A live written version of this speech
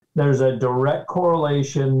There's a direct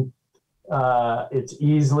correlation. It's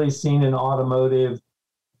easily seen in automotive.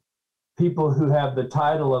 People who have the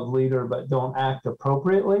title of leader but don't act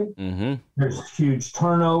appropriately. Mm-hmm. There's huge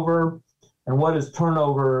turnover. And what is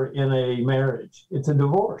turnover in a marriage? It's a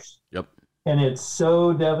divorce. Yep. And it's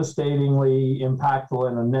so devastatingly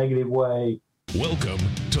impactful in a negative way. Welcome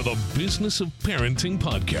to the Business of Parenting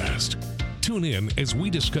podcast. Tune in as we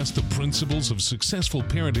discuss the principles of successful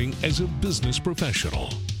parenting as a business professional.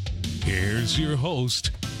 Here's your host,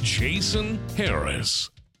 Jason Harris.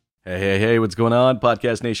 Hey, what's going on,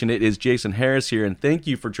 Podcast Nation? It is Jason Harris here, and thank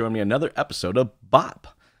you for joining me on another episode of BOP,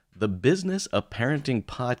 the Business of Parenting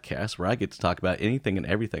podcast, where I get to talk about anything and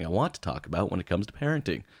everything I want to talk about when it comes to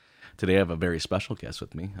parenting. Today I have a very special guest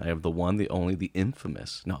with me. I have the one, the only, the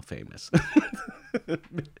infamous, not famous,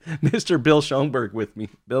 Mr. Bill Schoenberg with me.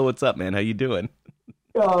 Bill, what's up, man? How you doing?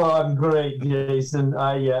 Oh, I'm great, Jason.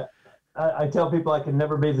 I tell people I can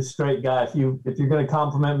never be the straight guy. If you're going to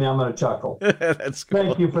compliment me, I'm going to chuckle. That's cool.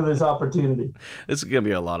 Thank you for this opportunity. This is going to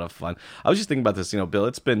be a lot of fun. I was just thinking about this, Bill.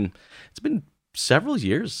 It's been several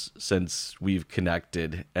years since we've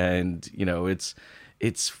connected, and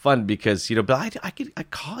it's fun because Bill, I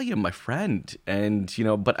call you my friend, and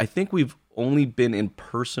but I think we've only been in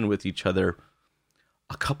person with each other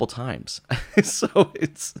a couple times, so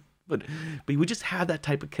but we just have that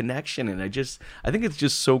type of connection, and I think it's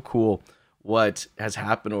just so cool what has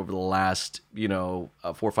happened over the last 4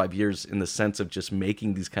 or 5 years in the sense of just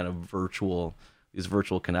making these kind of virtual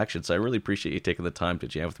connections. So I really appreciate you taking the time to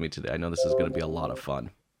jam with me today. I know this is going to be a lot of fun.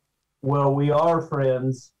 Well, we are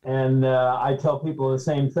friends, and I tell people the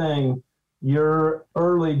same thing. Your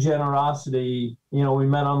early generosity, we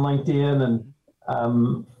met on LinkedIn,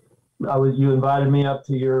 and you invited me up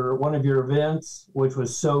to one of your events, which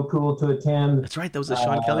was so cool to attend. That's right. That was the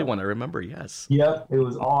Sean Kelly one. I remember. Yes. Yep. It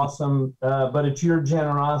was awesome. But it's your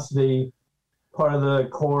generosity, part of the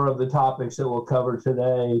core of the topics that we'll cover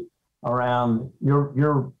today around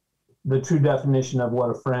the true definition of what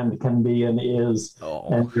a friend can be and is,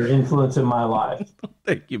 and your influence in my life.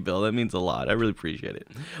 Thank you, Bill. That means a lot. I really appreciate it.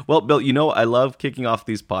 Well, Bill, I love kicking off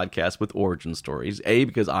these podcasts with origin stories,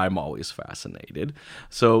 because I'm always fascinated.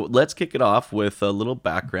 So let's kick it off with a little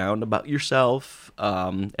background about yourself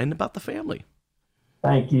and about the family.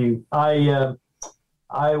 Thank you. I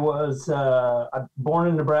was born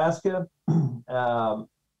in Nebraska,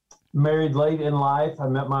 married late in life. I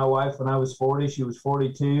met my wife when I was 40. She was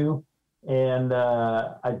 42. And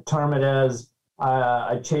I term it as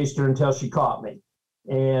I chased her until she caught me,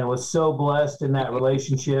 and was so blessed in that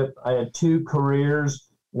relationship. I had 2 careers,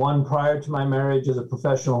 one prior to my marriage as a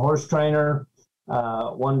professional horse trainer,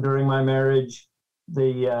 one during my marriage,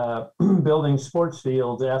 the building sports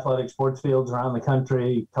fields, athletic sports fields around the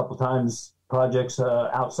country, a couple times projects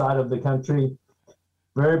outside of the country.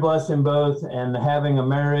 Very blessed in both, and having a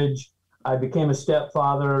marriage. I became a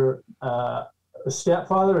stepfather,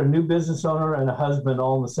 a new business owner, and a husband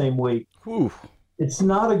all in the same week. Whew. It's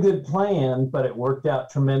not a good plan, but it worked out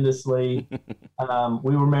tremendously.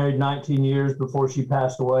 We were married 19 years before she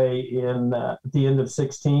passed away at the end of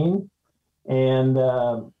 16. And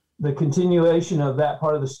the continuation of that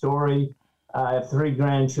part of the story, I have 3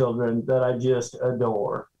 grandchildren that I just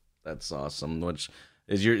adore. That's awesome, which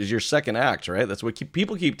is your second act, right? That's what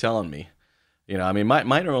people keep telling me.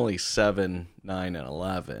 Mine are only 7, 9, and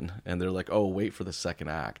 11, and they're like, "Oh, wait for the second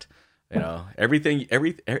act." Every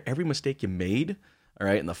mistake you made, all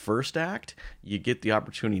right, in the first act, you get the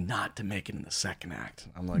opportunity not to make it in the second act.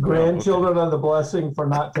 I'm like, grandchildren are the blessing for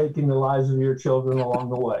not taking the lives of your children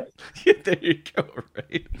along the way. Yeah, there you go,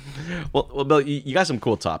 right? Well, Bill, you got some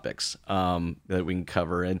cool topics that we can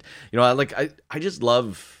cover, and I just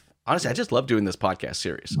love. Honestly, I just love doing this podcast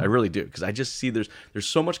series. I really do, because I just see there's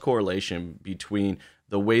so much correlation between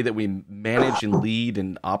the way that we manage and lead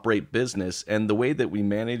and operate business and the way that we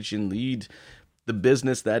manage and lead the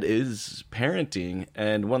business that is parenting.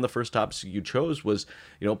 And one of the first topics you chose was,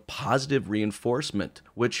 positive reinforcement,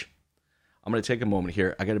 which I'm going to take a moment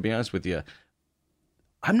here. I got to be honest with you.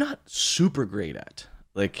 I'm not super great at.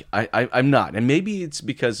 I'm not. And maybe it's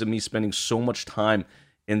because of me spending so much time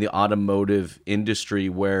in the automotive industry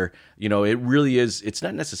where, it really is, it's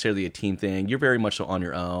not necessarily a team thing. You're very much on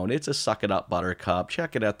your own. It's a suck it up, buttercup,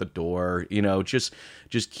 check it at the door, just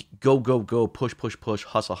go, push,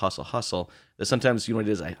 hustle. That sometimes, what it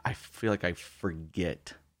is, I feel like I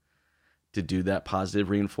forget to do that positive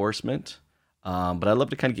reinforcement. But I'd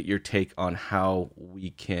love to kind of get your take on how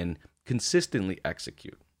we can consistently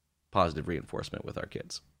execute positive reinforcement with our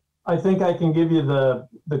kids. I think I can give you the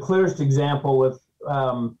clearest example with,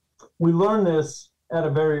 we learn this at a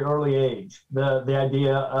very early age, the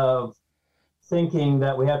idea of thinking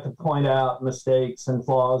that we have to point out mistakes and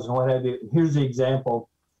flaws and what have you. Here's the example.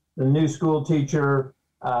 The new school teacher,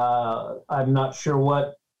 I'm not sure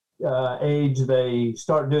what age they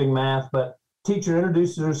start doing math, but teacher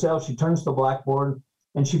introduces herself. She turns to the blackboard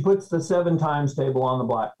and she puts the 7 times table on the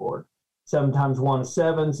blackboard. 7 times 1 is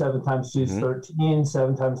 7, 7 times 2 is 13,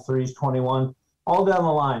 7 times 3 is 21, all down the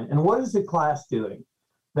line. And what is the class doing?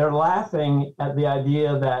 They're laughing at the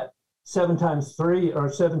idea that 7 times 3 or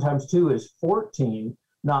 7 times 2 is 14,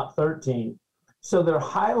 not 13. So they're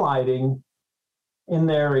highlighting in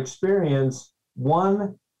their experience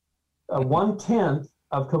 1/10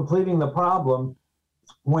 of completing the problem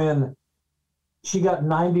when she got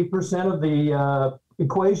 90% of the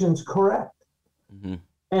equations correct. Mm-hmm.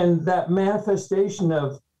 And that manifestation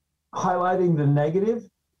of highlighting the negative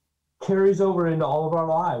carries over into all of our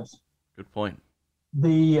lives. Good point.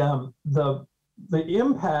 The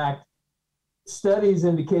impact, studies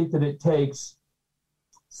indicate that it takes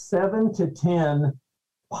 7 to 10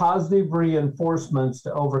 positive reinforcements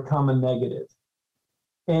to overcome a negative.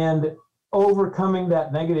 And overcoming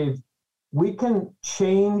that negative, we can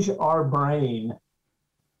change our brain,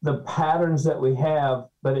 the patterns that we have,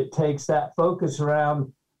 but it takes that focus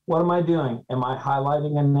around, what am I doing? Am I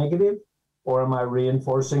highlighting a negative or am I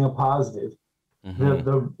reinforcing a positive? Mm-hmm.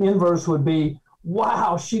 The inverse would be,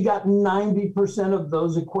 wow, she got 90% of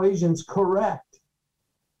those equations correct.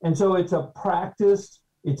 And so it's a practice,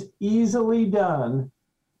 it's easily done,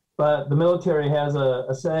 but the military has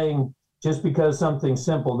a saying, just because something's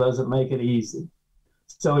simple doesn't make it easy.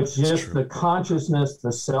 So it's just the consciousness,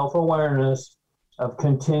 the self-awareness of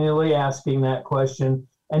continually asking that question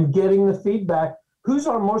and getting the feedback. Who's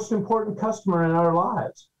our most important customer in our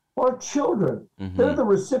lives? Our children. Mm-hmm. They're the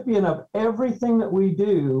recipient of everything that we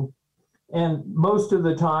do. And most of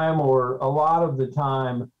the time, or a lot of the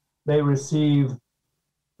time, they receive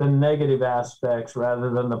the negative aspects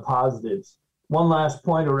rather than the positives. One last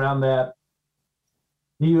point around that.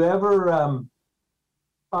 Do you ever,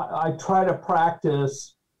 I try to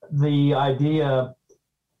practice the idea,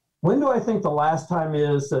 when do I think the last time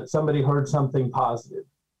is that somebody heard something positive?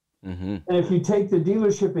 Mm-hmm. And if you take the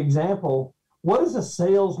dealership example, what does a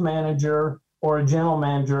sales manager or a general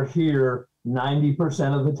manager hear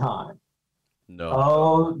 90% of the time? No.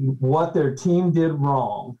 Oh, what their team did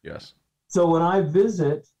wrong. Yes. So when I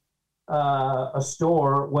visit a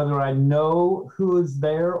store, whether I know who is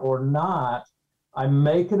there or not, I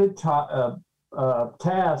make it a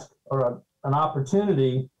task or an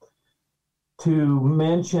opportunity to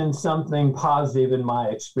mention something positive in my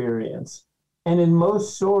experience. And in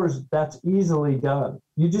most stores, that's easily done.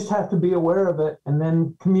 You just have to be aware of it and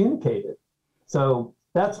then communicate it. So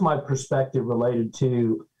that's my perspective related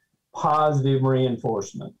to positive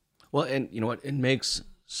reinforcement. Well, and you know what? It makes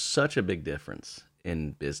such a big difference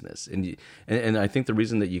in business. And I think the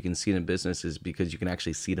reason that you can see it in business is because you can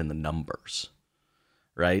actually see it in the numbers,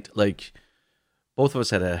 right? Like, both of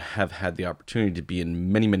us have had the opportunity to be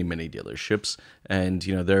in many, many, many dealerships, and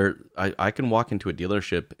you know, I can walk into a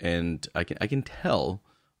dealership and I can tell,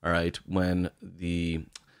 all right, when the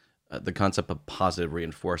concept of positive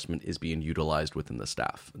reinforcement is being utilized within the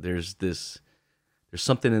staff. There's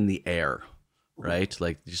something in the air, right?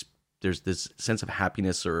 Like there's this sense of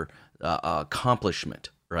happiness or accomplishment,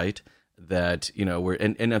 right? That, you know,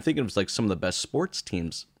 and I'm thinking of like some of the best sports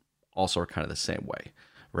teams also are kind of the same way.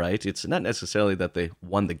 Right? It's not necessarily that they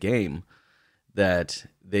won the game, that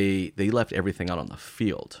they left everything out on the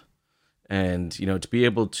field. And, you know, to be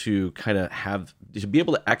able to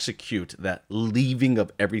execute that leaving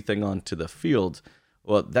of everything onto the field,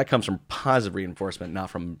 well, that comes from positive reinforcement, not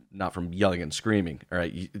from yelling and screaming. All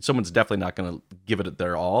right. Someone's definitely not going to give it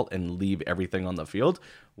their all and leave everything on the field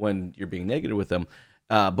when you're being negative with them.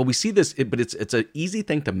 But we see this, but it's an easy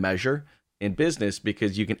thing to measure in business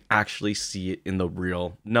because you can actually see it in the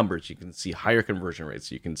real numbers. You can see higher conversion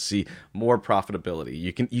rates. You can see more profitability.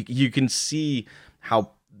 You can see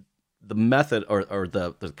how the method or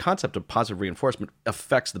the concept of positive reinforcement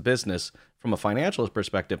affects the business from a financial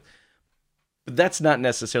perspective. But that's not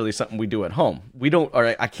necessarily something we do at home. We don't. All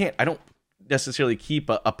right, I don't necessarily keep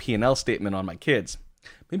a P&L statement on my kids.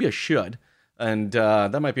 Maybe I should, and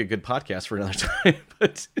that might be a good podcast for another time.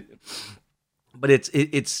 But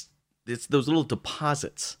it's those little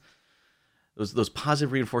deposits, those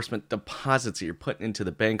positive reinforcement deposits that you're putting into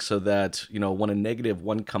the bank, so that, you know, when a negative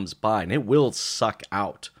one comes by, and it will suck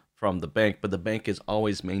out from the bank, but the bank is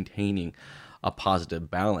always maintaining a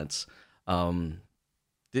positive balance.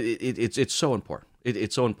 It's so important.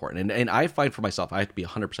 It's so important, and I find for myself, I have to be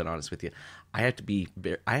 100% honest with you. I actually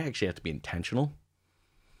have to be intentional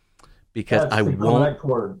because I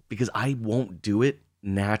won't do it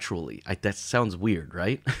naturally? That sounds weird,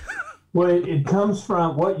 right? Well, it comes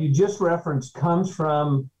from what you just referenced, comes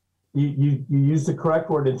from, you use the correct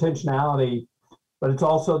word, intentionality, but it's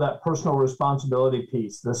also that personal responsibility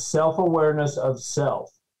piece, the self-awareness of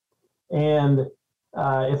self. And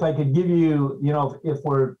if I could give you, if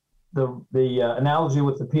we're the analogy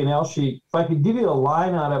with the P&L sheet, if I could give you a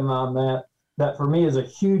line item on that for me is a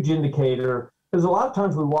huge indicator, because a lot of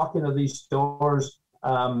times we walk into these stores,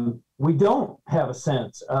 we don't have a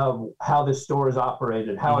sense of how this store is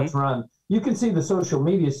operated, how it's run. You can see the social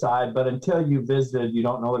media side, but until you visited, you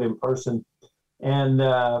don't know it in person. And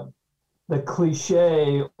the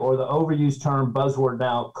cliche or the overused term, buzzword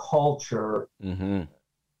now, culture.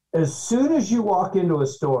 As soon as you walk into a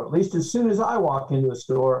store, at least as soon as I walk into a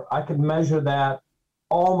store, I can measure that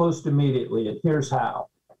almost immediately. And here's how.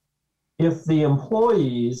 If the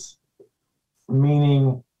employees,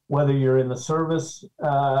 meaning whether you're in the service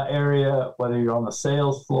area, whether you're on the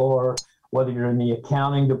sales floor, whether you're in the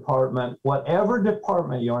accounting department, whatever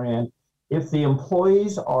department you're in, if the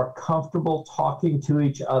employees are comfortable talking to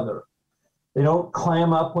each other, they don't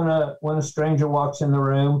clam up when a stranger walks in the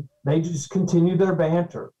room, they just continue their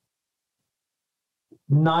banter.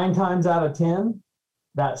 9 times out of 10,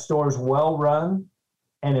 that store's well run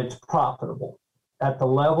and it's profitable at the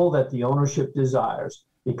level that the ownership desires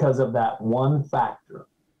because of that one factor.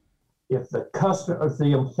 If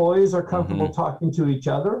the employees are comfortable talking to each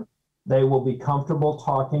other, they will be comfortable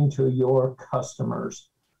talking to your customers,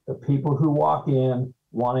 the people who walk in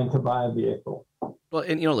wanting to buy a vehicle. Well,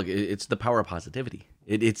 and look, it's the power of positivity.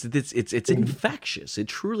 It's infectious. It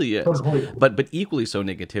truly is. But equally so,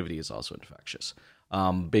 negativity is also infectious.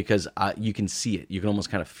 Because you can see it. You can almost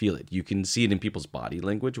kind of feel it. You can see it in people's body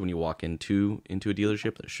language when you walk into a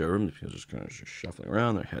dealership, their showroom. They're just kind of shuffling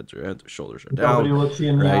around. Their heads are out. Their shoulders are down. Nobody looks you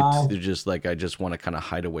in the eye. They're just like, I just want to kind of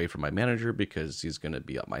hide away from my manager because he's going to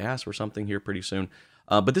be up my ass or something here pretty soon.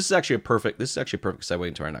 But this is actually a perfect segue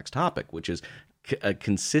into our next topic, which is a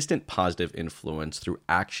consistent positive influence through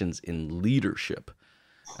actions in leadership.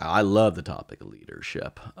 I love the topic of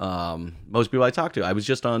leadership. Most people I talk to, I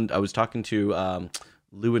was talking to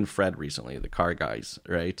Lou and Fred recently, the car guys,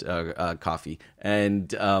 right? Coffee, and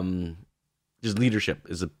just leadership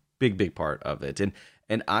is a big part of it.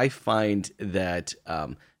 And I find that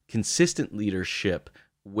consistent leadership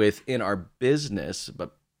within our business,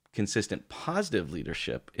 but consistent positive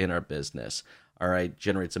leadership in our business, all right,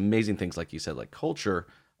 generates amazing things, like you said, like culture.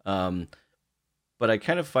 But I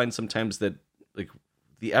kind of find sometimes that like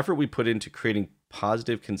the effort we put into creating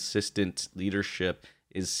positive, consistent leadership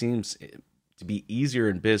seems to be easier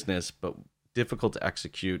in business, but difficult to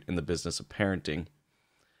execute in the business of parenting.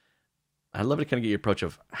 I'd love to kind of get your approach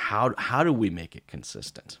of how do we make it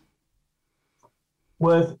consistent?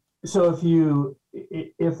 So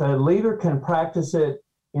if a leader can practice it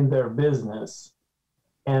in their business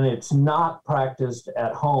and it's not practiced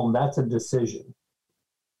at home, that's a decision.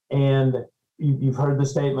 And you've heard the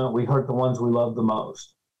statement, we hurt the ones we love the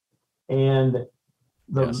most. And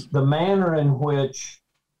the manner in which,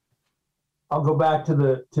 I'll go back to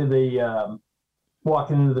the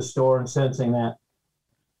walking into the store and sensing that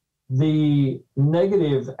the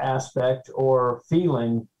negative aspect or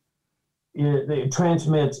feeling, it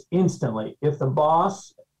transmits instantly. If the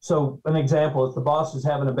boss, so an example, if the boss is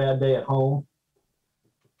having a bad day at home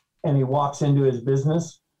and he walks into his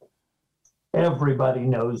business, everybody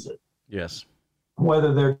knows it. Yes.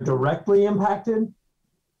 Whether they're directly impacted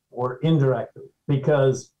or indirectly,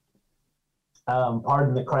 because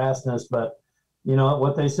pardon the crassness, but you know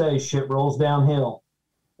what they say, shit rolls downhill.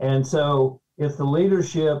 And so if the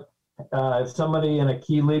leadership, if somebody in a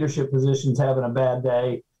key leadership position is having a bad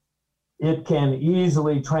day, it can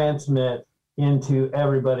easily transmit into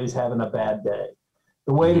everybody's having a bad day.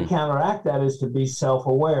 The way to counteract that is to be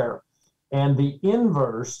self-aware. And the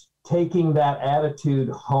inverse, taking that attitude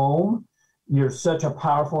home, you're such a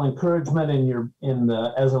powerful encouragement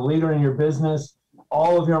as a leader in your business.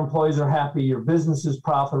 All of your employees are happy, your business is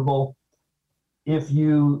profitable. If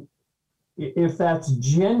that's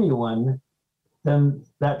genuine, then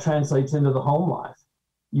that translates into the home life.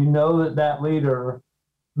 You know that leader,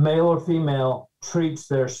 male or female, treats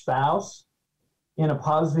their spouse in a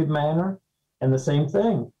positive manner, and the same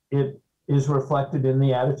thing, it is reflected in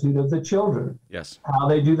the attitude of the children. Yes. How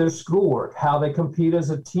they do their schoolwork, how they compete as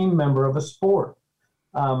a team member of a sport,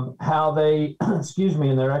 how they,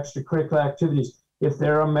 in their extracurricular activities, if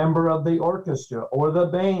they're a member of the orchestra or the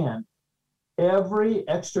band. Every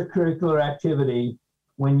extracurricular activity,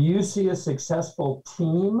 when you see a successful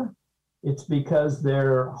team, it's because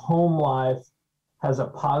their home life has a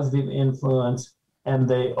positive influence and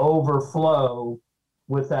they overflow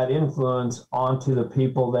with that influence onto the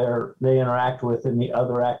people they interact with in the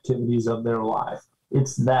other activities of their life.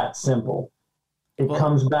 It's that simple. It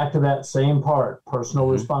comes back to that same part, personal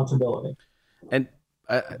responsibility. And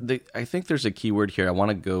I think there's a key word here. I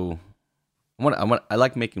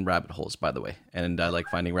like making rabbit holes, by the way, and I like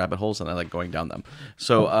finding rabbit holes, and I like going down them.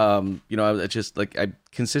 So, I just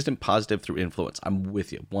consistent positive through influence. I'm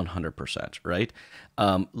with you 100%, right?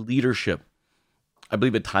 Leadership, I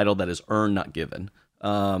believe a title that is earned, not given.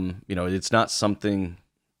 It's not something,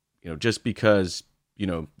 just because,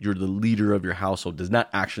 you're the leader of your household does not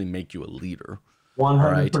actually make you a leader.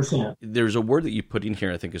 100%. Right? There's a word that you put in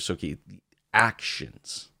here I think is so key. The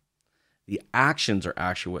actions. The actions are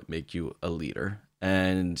actually what make you a leader.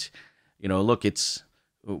 And, look,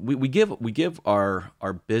 we give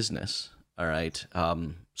our business, all right,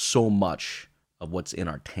 so much of what's in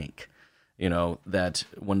our tank, that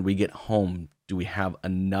when we get home, do we have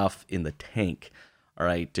enough in the tank, all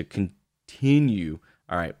right, to continue,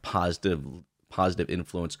 all right, positive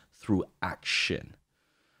influence through action,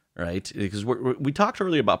 right? Because we talked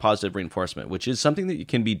earlier about positive reinforcement, which is something that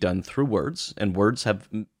can be done through words, and words have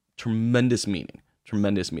tremendous meaning.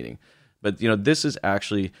 But, this is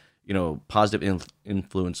actually, positive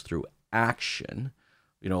influence through action,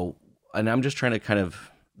 and I'm just trying to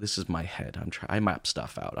this is my head. I map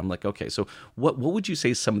stuff out. I'm like, okay, so what would you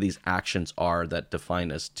say some of these actions are that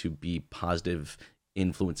define us to be positive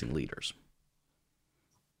influencing leaders?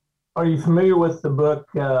 Are you familiar with the book,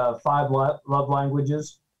 5 Love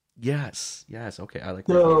Languages? Yes. Okay. I like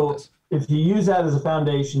so this. If you use that as a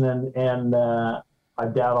foundation, and I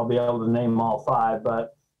doubt I'll be able to name all 5,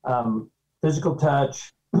 but physical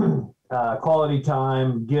touch, quality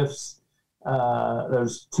time, gifts,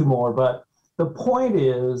 there's 2 more, but the point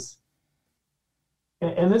is,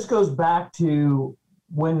 and this goes back to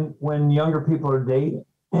when younger people are dating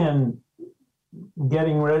and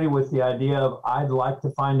getting ready with the idea of, I'd like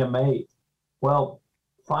to find a mate. Well,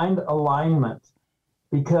 find alignment,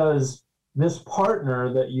 because this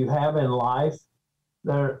partner that you have in life,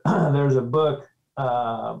 there's a book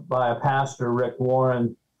by a pastor, Rick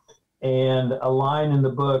Warren, and a line in the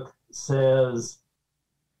book says,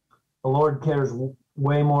 the Lord cares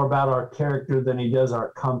way more about our character than he does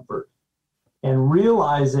our comfort. And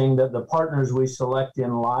realizing that the partners we select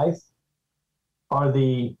in life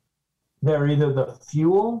they're either the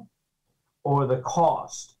fuel or the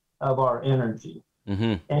cost of our energy.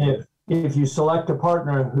 Mm-hmm. And if you select a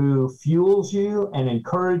partner who fuels you and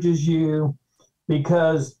encourages you,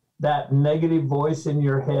 because that negative voice in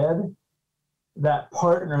your head, that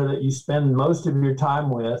partner that you spend most of your time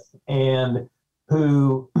with, and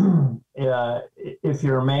who, if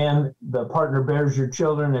you're a man, the partner bears your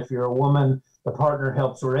children. If you're a woman, the partner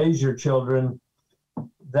helps raise your children.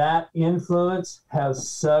 That influence has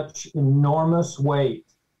such enormous weight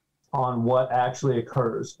on what actually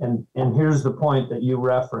occurs. And here's the point that you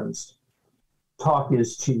referenced. Talk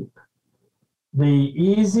is cheap. The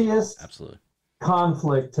easiest Absolutely.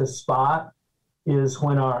 Conflict to spot is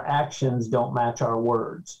when our actions don't match our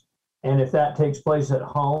words. And if that takes place at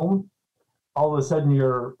home, all of a sudden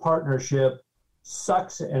your partnership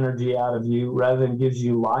sucks energy out of you rather than gives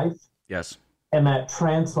you life. Yes. And that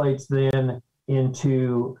translates then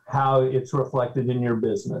into how it's reflected in your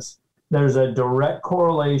business. There's a direct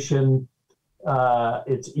correlation.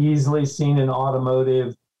 It's easily seen in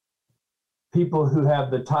automotive. People who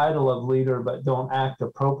have the title of leader but don't act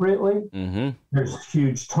appropriately. Mm-hmm. There's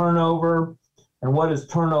huge turnover. And what is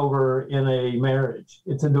turnover in a marriage?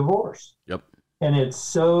 It's a divorce. Yep. And it's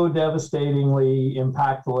so devastatingly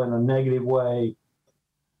impactful in a negative way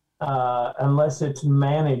unless it's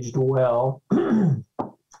managed well.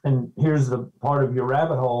 And here's the part of your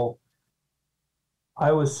rabbit hole.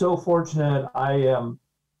 I was so fortunate.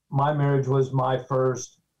 My marriage was my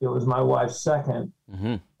first. It was my wife's second.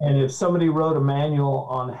 Mm-hmm. And if somebody wrote a manual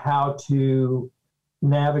on how to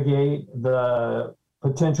navigate the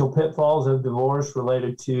potential pitfalls of divorce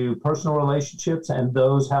related to personal relationships and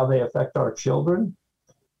how they affect our children,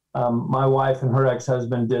 my wife and her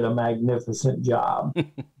ex-husband did a magnificent job.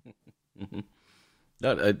 Mm-hmm.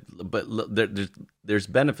 No, but there's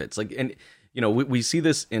benefits. We see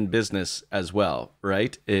this in business as well,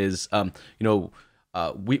 right? We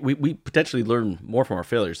potentially learn more from our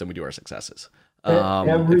failures than we do our successes. Every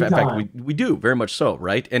time. In fact, we do very much so,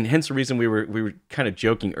 right? And hence the reason we were kind of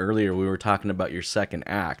joking earlier. We were talking about your second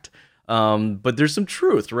act, but there's some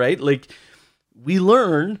truth, right? Like we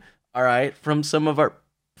learn, all right, from some of our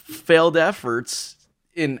failed efforts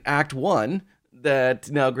in Act 1. That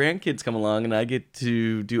now grandkids come along and I get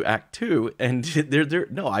to do Act 2, and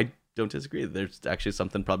don't disagree. There's actually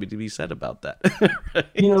something probably to be said about that.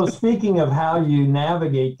 Right? Speaking of how you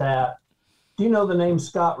navigate that, do you know the name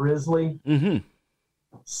Scott Risley? Mm-hmm.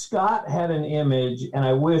 Scott had an image, and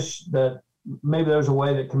I wish that maybe there's a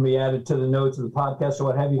way that can be added to the notes of the podcast or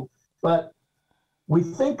what have you. But we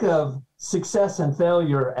think of success and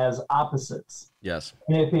failure as opposites. Yes.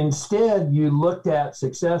 And if instead you looked at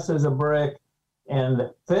success as a brick and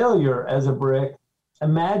failure as a brick,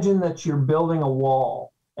 imagine that you're building a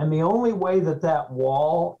wall. And the only way that that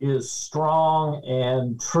wall is strong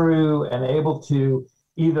and true and able to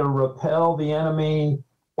either repel the enemy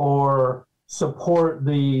or support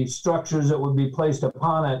the structures that would be placed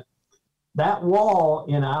upon it, that wall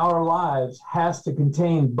in our lives has to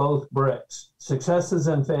contain both bricks, successes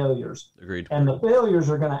and failures. Agreed. And the failures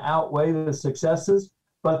are going to outweigh the successes,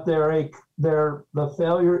 but the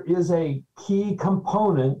failure is a key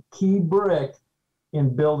component, key brick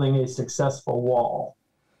in building a successful wall.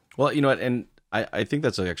 Well, you know what, and I think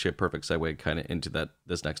that's actually a perfect segue kind of into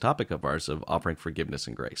this next topic of ours of offering forgiveness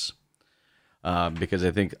and grace. Because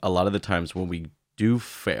I think a lot of the times when we do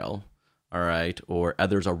fail, all right, or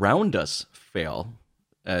others around us fail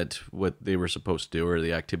at what they were supposed to do or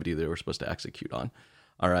the activity they were supposed to execute on,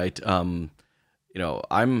 all right, I'm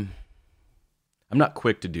not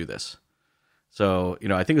quick to do this. So,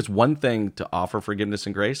 I think it's one thing to offer forgiveness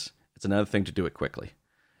and grace. It's another thing to do it quickly.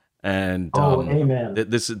 And amen.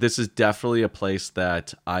 This is definitely a place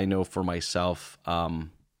that I know for myself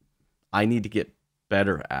I need to get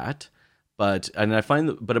better at. But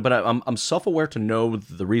I'm self-aware to know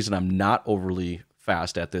the reason I'm not overly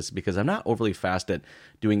fast at this, because I'm not overly fast at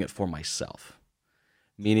doing it for myself.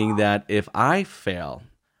 Meaning that if I fail,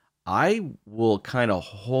 I will kind of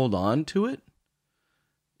hold on to it.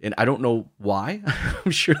 And I don't know why.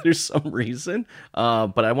 I'm sure there's some reason.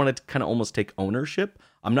 But I want to kind of almost take ownership.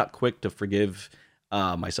 I'm not quick to forgive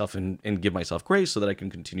myself and give myself grace so that I can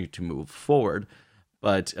continue to move forward.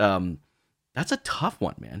 But that's a tough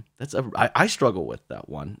one, man. I struggle with that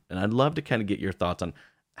one. And I'd love to kind of get your thoughts on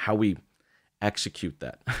how we execute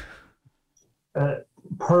that.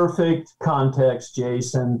 Perfect context,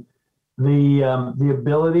 Jason. The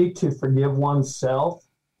ability to forgive oneself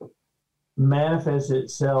manifests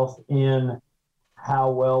itself in how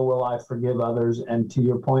well will I forgive others, and to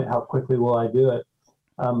your point, how quickly will I do it?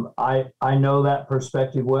 I know that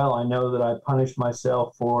perspective well. I know that I punish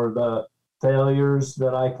myself for the failures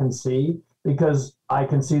that I can see because I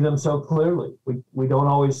can see them so clearly. We don't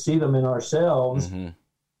always see them in ourselves. Mm-hmm.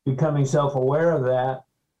 Becoming self-aware of that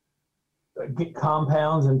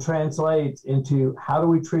compounds and translates into how do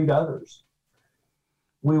we treat others.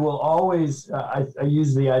 We will always, I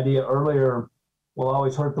used the idea earlier, we'll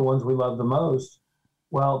always hurt the ones we love the most.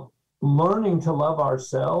 Well, learning to love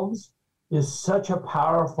ourselves is such a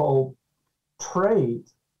powerful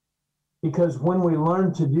trait, because when we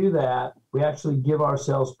learn to do that, we actually give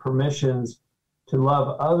ourselves permissions to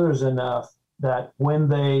love others enough that when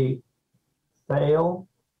they fail,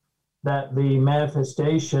 that the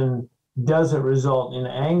manifestation doesn't result in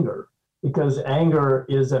anger, because anger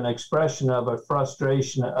is an expression of a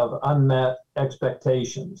frustration of unmet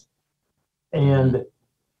expectations. And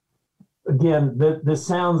again, this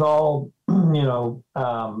sounds all,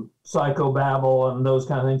 psychobabble and those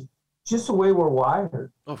kind of things. Just the way we're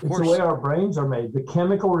wired. Of it's course. The way our brains are made. The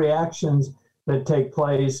chemical reactions that take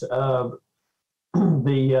place of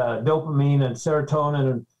the dopamine and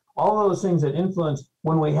serotonin and all those things that influence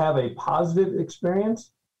when we have a positive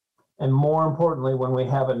experience, and more importantly, when we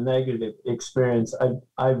have a negative experience.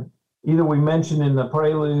 I've either we mentioned in the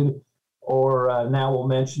prelude or now we'll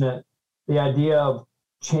mention it, the idea of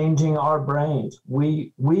changing our brains.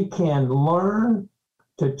 We can learn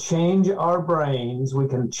to change our brains. We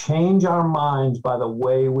can change our minds by the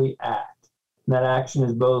way we act. And that action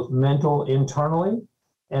is both mental internally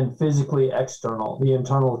and physically external. The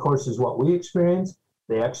internal, of course, is what we experience.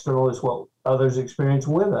 The external is what others experience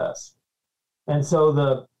with us. And so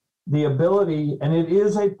the ability, and it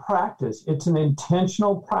is a practice, it's an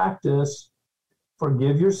intentional practice.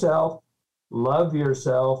 Forgive yourself, love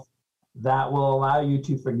yourself. That will allow you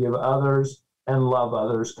to forgive others and love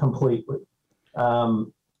others completely.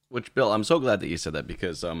 Which, Bill, I'm so glad that you said that,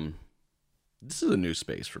 because this is a new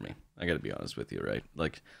space for me. I got to be honest with you, right?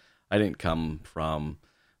 Like, I didn't come from,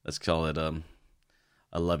 let's call it a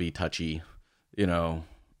lovey-touchy, kind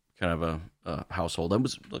of a household.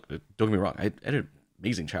 Look, don't get me wrong, I had an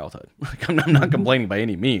amazing childhood. Like, I'm not complaining by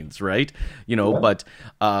any means, right? But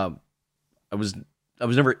I was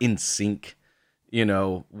never in sync,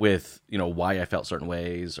 with, why I felt certain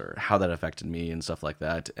ways or how that affected me and stuff like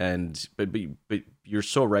that. But you're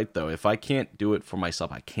so right, though. If I can't do it for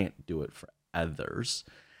myself, I can't do it for others.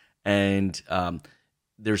 And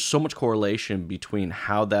there's so much correlation between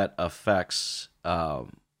how that affects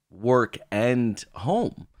work and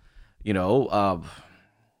home. You know,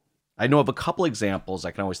 I know of a couple examples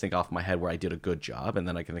I can always think off my head where I did a good job, and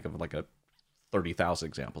then I can think of like 30,000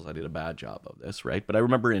 examples I did a bad job of this, right? But I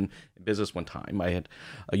remember in business one time, I had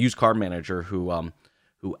a used car manager who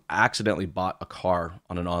accidentally bought a car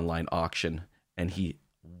on an online auction, and he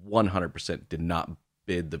 100% did not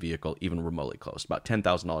bid the vehicle even remotely close, about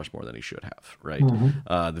 $10,000 more than he should have, right?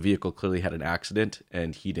 The vehicle clearly had an accident,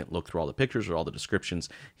 and he didn't look through all the pictures or all the descriptions.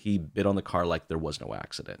 He bid on the car like there was no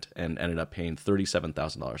accident, and ended up paying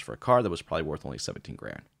 $37,000 for a car that was probably worth only 17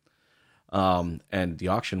 grand. And the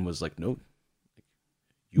auction was like, no,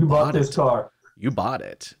 you bought this car. You bought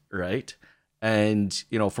it, right? And,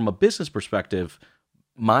 you know, from a business perspective,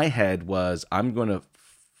 my head was, I'm going to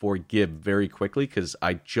forgive very quickly because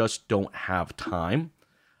I just don't have time.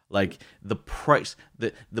 Like the price,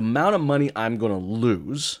 the amount of money I'm going to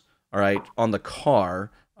lose, all right, on the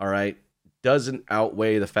car, all right, doesn't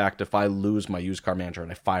outweigh the fact if I lose my used car manager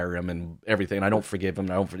and I fire him and everything, and I don't forgive him,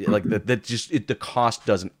 and I don't forgive, like that just the cost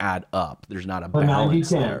doesn't add up. There's not a balance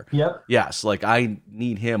there. Yep. Yes, like I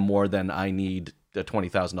need him more than I need a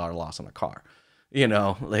 $20,000 loss on a car. You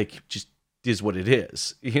know, like just is what it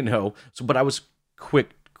is. You know, so but I was quick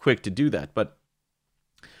to do that, but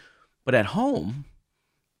at home,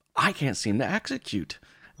 I can't seem to execute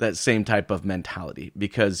that same type of mentality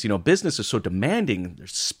because, you know, business is so demanding.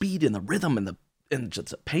 There's speed and the rhythm and just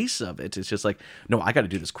the pace of it. It's just like, no, I got to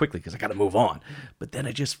do this quickly because I got to move on. But then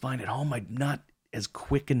I just find at home I'm not as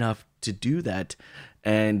quick enough to do that,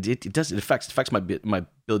 and it affects my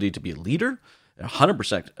ability to be a leader.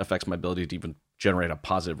 100% affects my ability to even generate a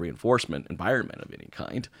positive reinforcement environment of any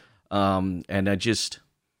kind. And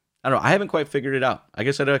I don't know. I haven't quite figured it out. I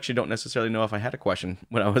guess I actually don't necessarily know if I had a question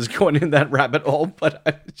when I was going in that rabbit hole, but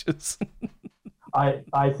I just.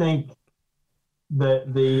 I think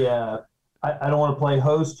that I don't want to play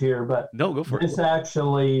host here, but no, go for it. This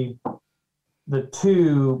actually, the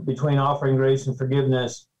two between offering grace and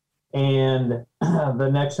forgiveness, and the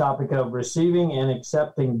next topic of receiving and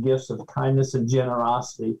accepting gifts of kindness and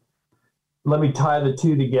generosity. Let me tie the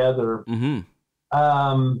two together.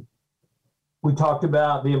 We talked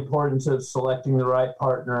about the importance of selecting the right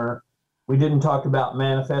partner. We didn't talk about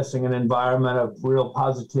manifesting an environment of real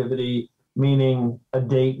positivity, meaning a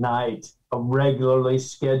date night, a regularly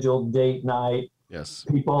scheduled date night. Yes.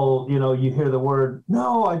 People, you know, you hear the word,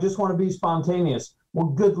 no, I just want to be spontaneous. Well,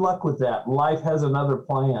 good luck with that. Life has another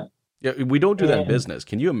plan. Yeah, we don't do that in business.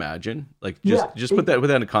 Can you imagine? Like, just put that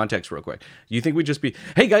into context real quick. You think we'd just be,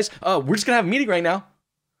 hey guys, we're just gonna have a meeting right now.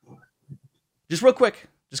 Just real quick.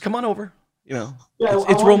 Just come on over. You know,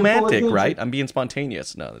 it's romantic, right? I'm being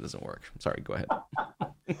spontaneous. No, that doesn't work. Sorry, go ahead.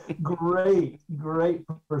 Great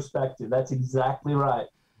perspective. That's exactly right.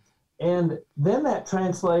 And then that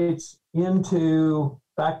translates into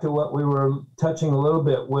back to what we were touching a little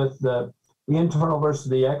bit with the internal versus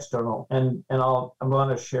the external. And I'm going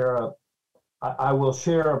to share I will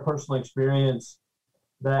share a personal experience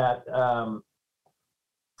that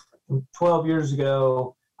 12 years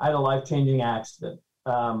ago, I had a life-changing accident.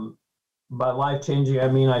 By life-changing, I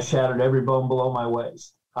mean I shattered every bone below my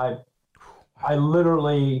waist. I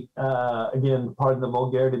literally, again, pardon the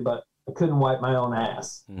vulgarity, but I couldn't wipe my own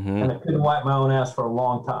ass. And I couldn't wipe my own ass for a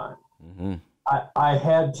long time. I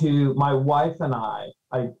had to, my wife and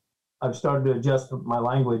I've started to adjust my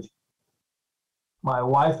language. My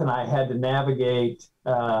wife and I had to navigate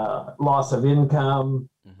loss of income,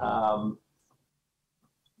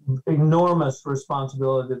 enormous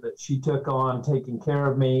responsibility that she took on taking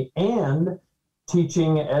care of me and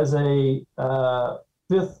teaching as a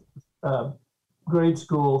fifth grade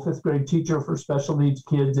teacher for special needs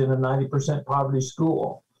kids in a 90% poverty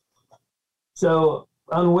school. So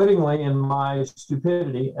unwittingly in my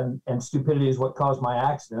stupidity, and stupidity is what caused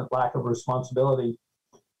my accident, lack of responsibility,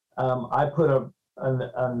 I put a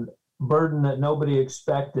burden that nobody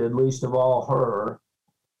expected, least of all her,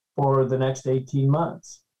 for the next 18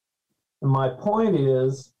 months. And my point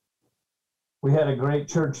is, we had a great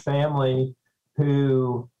church family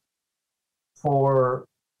who, for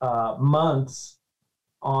months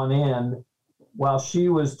on end, while she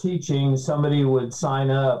was teaching, somebody would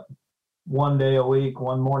sign up one day a week,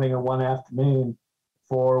 one morning or one afternoon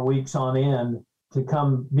for weeks on end to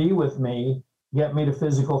come be with me, get me to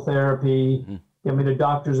physical therapy, get me to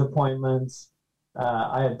doctor's appointments.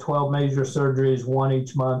 I had 12 major surgeries, one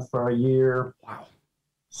each month for a year. Wow.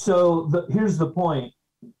 So here's the point.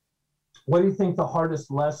 What do you think the hardest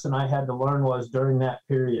lesson I had to learn was during that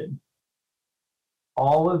period?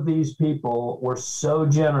 All of these people were so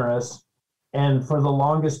generous And for the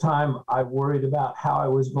longest time, I worried about how I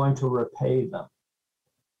was going to repay them.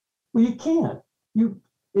 Well, you can't.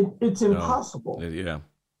 It's impossible. No. Yeah.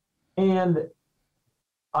 And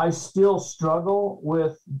I still struggle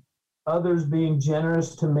with others being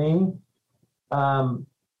generous to me. And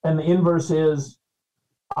the inverse is,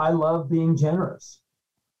 I love being generous.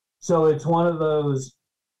 So it's one of those,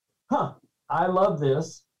 I love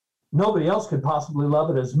this. Nobody else could possibly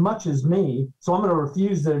love it as much as me, so I'm going to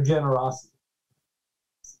refuse their generosity.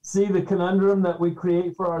 See the conundrum that we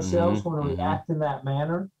create for ourselves when we act in that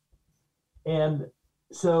manner? And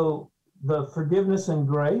so the forgiveness and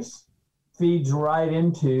grace feeds right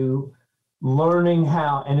into learning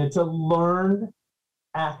how, and it's a learned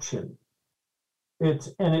action.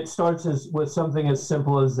 It starts with something as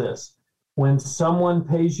simple as this. When someone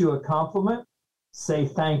pays you a compliment, say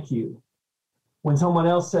thank you. When someone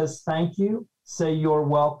else says thank you, say you're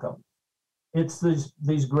welcome. It's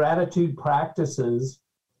these gratitude practices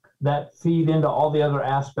that feed into all the other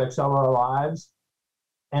aspects of our lives.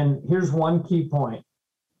 And here's one key point.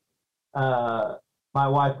 My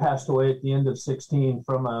wife passed away at the end of 2016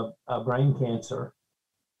 from a brain cancer.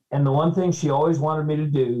 And the one thing she always wanted me to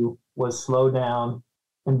do was slow down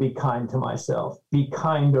and be kind to myself, be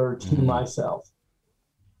kinder to myself.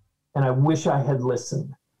 And I wish I had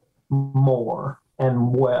listened more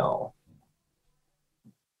and well.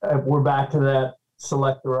 We're back to that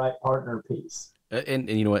select the right partner piece. And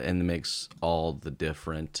you know what? And it makes all the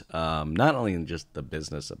different, not only in just the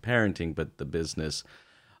business of parenting, but the business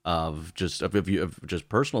of just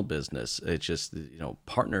personal business. It's just,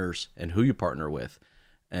 partners and who you partner with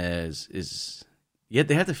yet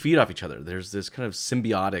they have to feed off each other. There's this kind of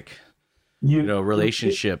symbiotic,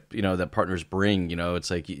 relationship, that partners bring. It's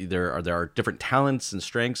like there are different talents and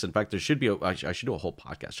strengths. In fact, there should be. I should do a whole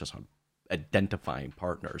podcast just on identifying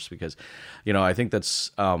partners, because, I think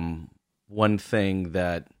that's one thing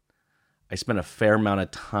that I spent a fair amount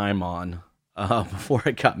of time on before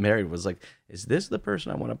I got married, was like, is this the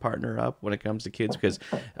person I want to partner up when it comes to kids? Because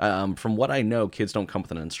from what I know, kids don't come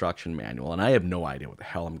with an instruction manual, and I have no idea what the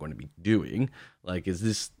hell I'm going to be doing. Like, is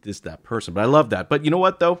this that person? But I love that. But you know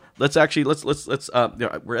what, though? Let's we're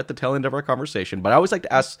at the tail end of our conversation, but I always like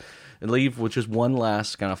to ask and leave with just one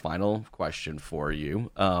last kind of final question for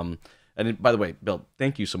you. By the way, Bill,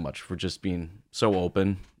 thank you so much for just being so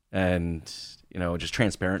open and, just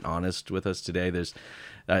transparent, honest with us today.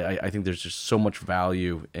 I think there's just so much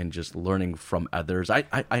value in just learning from others. I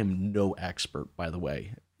am no expert, by the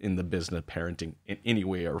way, in the business of parenting in any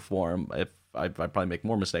way or form. I probably make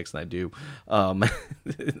more mistakes than I do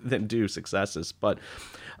than do successes. But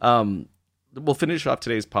we'll finish off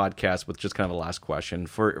today's podcast with just kind of a last question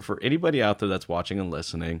for anybody out there that's watching and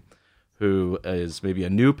listening, who is maybe a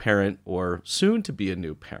new parent or soon to be a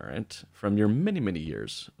new parent. From your many, many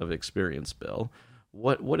years of experience, Bill,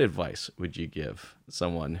 what advice would you give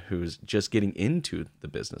someone who's just getting into the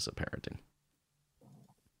business of parenting?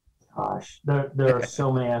 Gosh, there are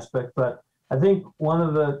so many aspects, but I think one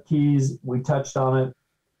of the keys, we touched on it,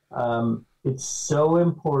 it's so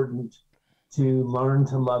important to learn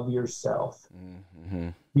to love yourself.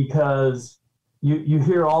 Because you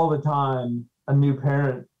hear all the time a new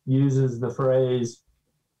parent uses the phrase,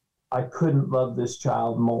 I couldn't love this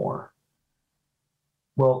child more.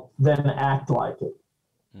 Well, then act like it.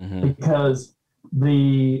 Because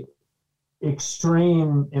the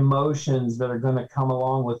extreme emotions that are going to come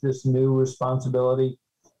along with this new responsibility,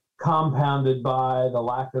 compounded by the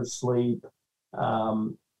lack of sleep,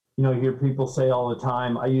 you hear people say all the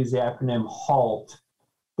time, I use the acronym HALT,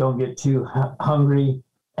 don't get too hungry,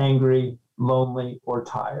 angry, lonely, or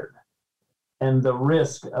tired. And the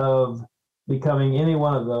risk of becoming any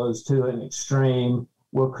one of those to an extreme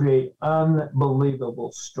will create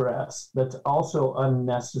unbelievable stress that's also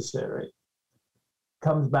unnecessary.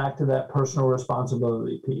 Comes back to that personal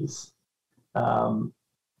responsibility piece.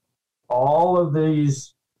 All of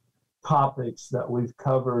these topics that we've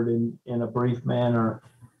covered in a brief manner,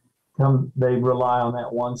 they rely on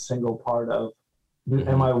that one single part of,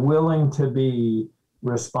 am I willing to be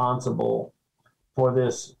responsible for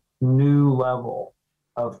this new level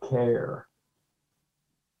of care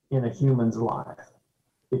in a human's life?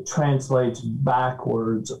 It translates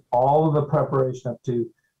backwards all of the preparation up to,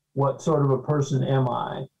 what sort of a person am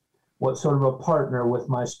I? What sort of a partner with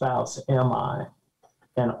my spouse am I?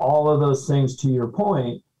 And all of those things, to your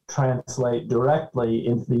point, translate directly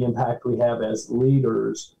into the impact we have as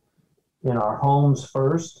leaders in our homes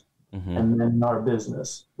first, and then in our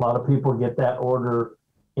business. A lot of people get that order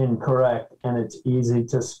incorrect, and it's easy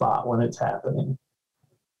to spot when it's happening.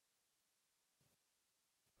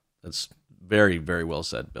 That's Very, very well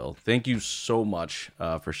said, Bill. Thank you so much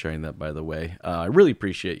for sharing that, by the way. I really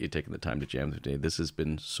appreciate you taking the time to jam today. This has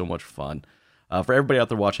been so much fun. For everybody out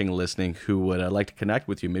there watching and listening who would like to connect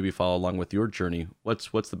with you, maybe follow along with your journey, what's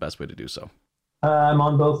the best way to do so? I'm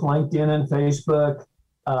on both LinkedIn and Facebook.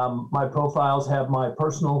 My profiles have my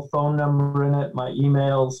personal phone number in it, my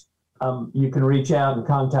emails. You can reach out and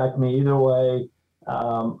contact me either way.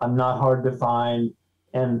 I'm not hard to find.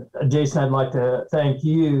 And Jason, I'd like to thank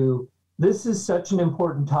you. This is such an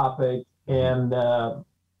important topic and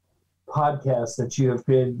podcast that you have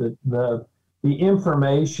created. The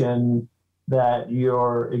information that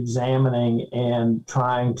you're examining and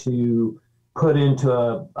trying to put into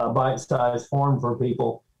a bite-sized form for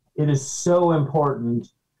people, it is so important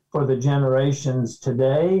for the generations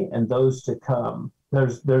today and those to come.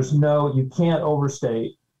 You can't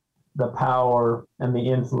overstate the power and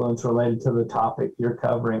the influence related to the topic you're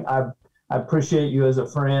covering. I appreciate you as a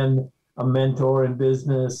friend, a mentor in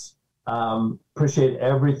business. Appreciate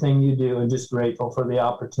everything you do and just grateful for the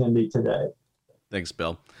opportunity today. Thanks,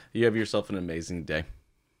 Bill. You have yourself an amazing day.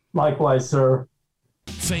 Likewise, sir.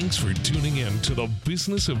 Thanks for tuning in to the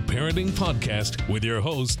Business of Parenting podcast with your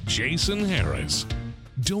host, Jason Harris.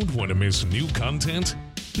 Don't want to miss new content?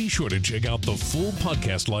 Be sure to check out the full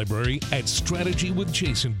podcast library at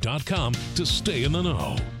strategywithjason.com to stay in the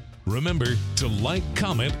know. Remember to like,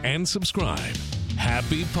 comment, and subscribe.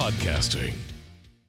 Happy podcasting.